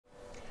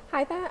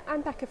Hi there,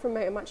 I'm Becca from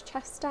Motor Match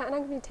Chester and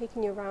I'm going to be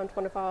taking you around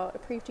one of our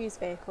approved used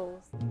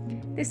vehicles.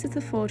 This is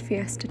the Ford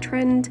Fiesta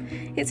Trend.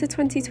 It's a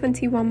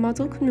 2021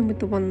 model coming with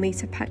the 1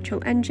 litre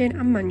petrol engine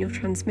and manual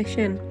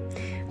transmission.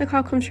 The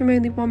car comes from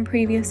only one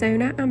previous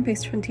owner and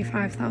boasts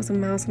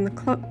 25,000 miles on the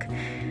clock.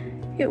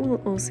 It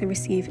will also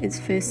receive its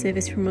first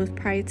service from us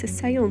prior to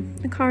sale.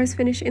 The car is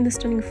finished in the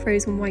stunning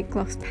frozen white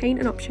gloss paint,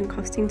 an option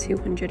costing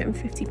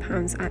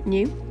 £250 at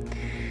new.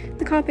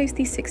 The car boasts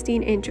these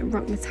 16-inch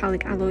rock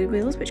metallic alloy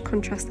wheels which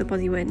contrast the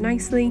bodywork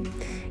nicely.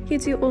 You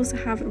do also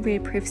have rear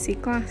privacy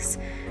glass,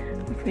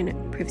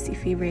 offering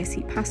privacy-free rear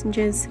seat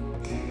passengers.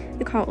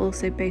 The car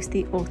also boasts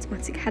the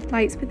automatic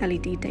headlights with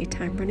LED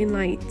daytime running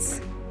lights.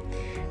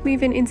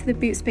 Moving into the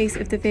boot space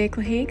of the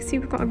vehicle here, you can see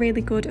we've got a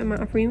really good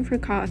amount of room for a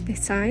car of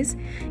this size.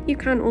 You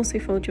can also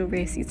fold your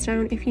rear seats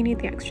down if you need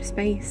the extra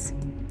space.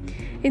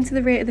 Into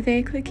the rear of the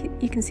vehicle,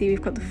 you can see we've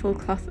got the full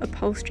cloth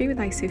upholstery with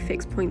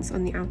ISOFIX points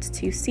on the outer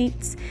 2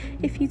 seats,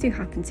 if you do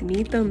happen to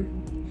need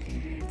them.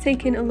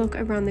 Taking a look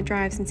around the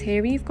driver's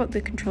interior, you've got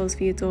the controls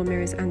for your door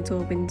mirrors and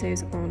door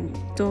windows on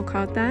door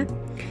card there.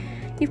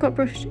 You've got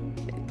brushed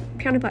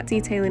piano black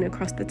detailing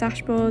across the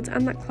dashboard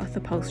and that cloth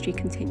upholstery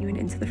continuing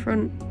into the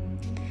front.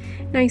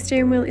 Now your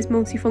steering wheel is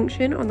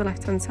multifunction. On the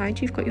left hand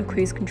side you've got your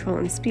cruise control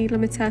and speed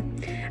limiter,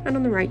 and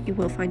on the right you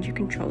will find your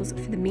controls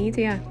for the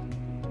media.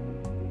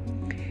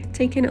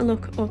 Taking a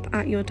look up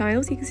at your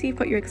dials, you can see you've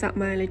got your exact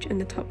mileage in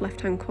the top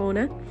left hand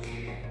corner.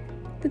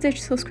 The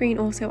digital screen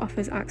also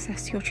offers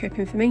access to your trip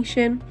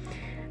information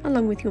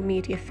along with your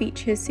media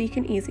features, so you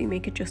can easily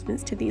make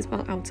adjustments to these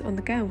while out on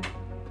the go.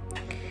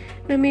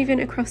 Now moving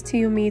across to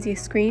your media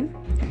screen,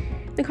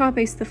 the car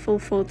boasts the full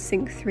Ford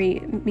Sync 3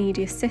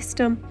 media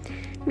system,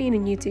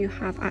 meaning you do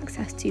have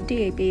access to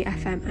DAB,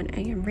 FM and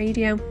AM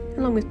radio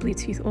along with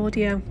Bluetooth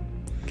audio.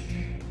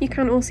 You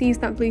can also use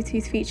that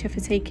Bluetooth feature for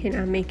taking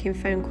and making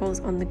phone calls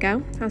on the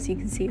go. As you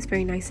can see, it's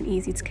very nice and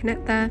easy to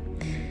connect there.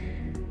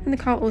 And the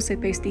car also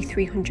boasts the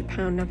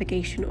 £300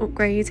 navigation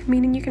upgrade,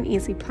 meaning you can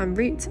easily plan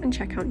routes and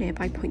check out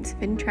nearby points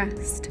of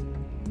interest.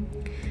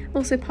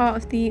 Also part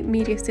of the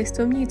media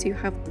system, you do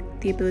have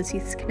the ability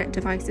to connect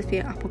devices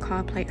via Apple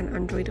CarPlay and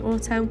Android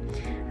Auto,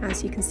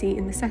 as you can see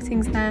in the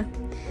settings there.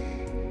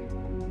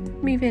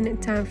 Moving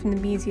down from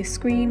the media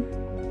screen,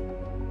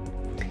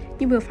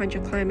 you will find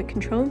your climate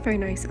control, very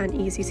nice and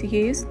easy to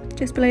use.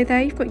 Just below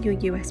there you've got your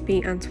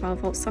USB and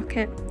 12-volt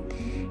socket.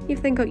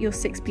 You've then got your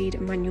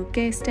 6-speed manual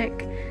gear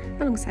stick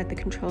alongside the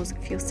controls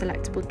for your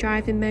selectable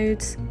driving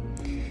modes.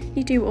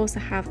 You do also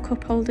have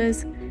cup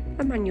holders,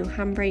 a manual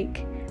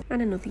handbrake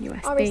and another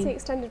USB. RAC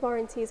extended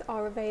warranties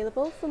are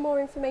available. For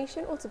more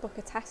information or to book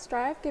a test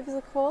drive, give us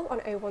a call on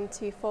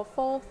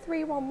 01244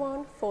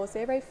 311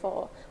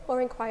 404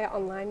 or inquire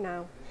online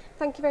now.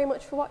 Thank you very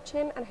much for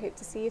watching and I hope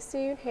to see you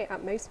soon here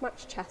at Motor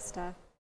Match Chester.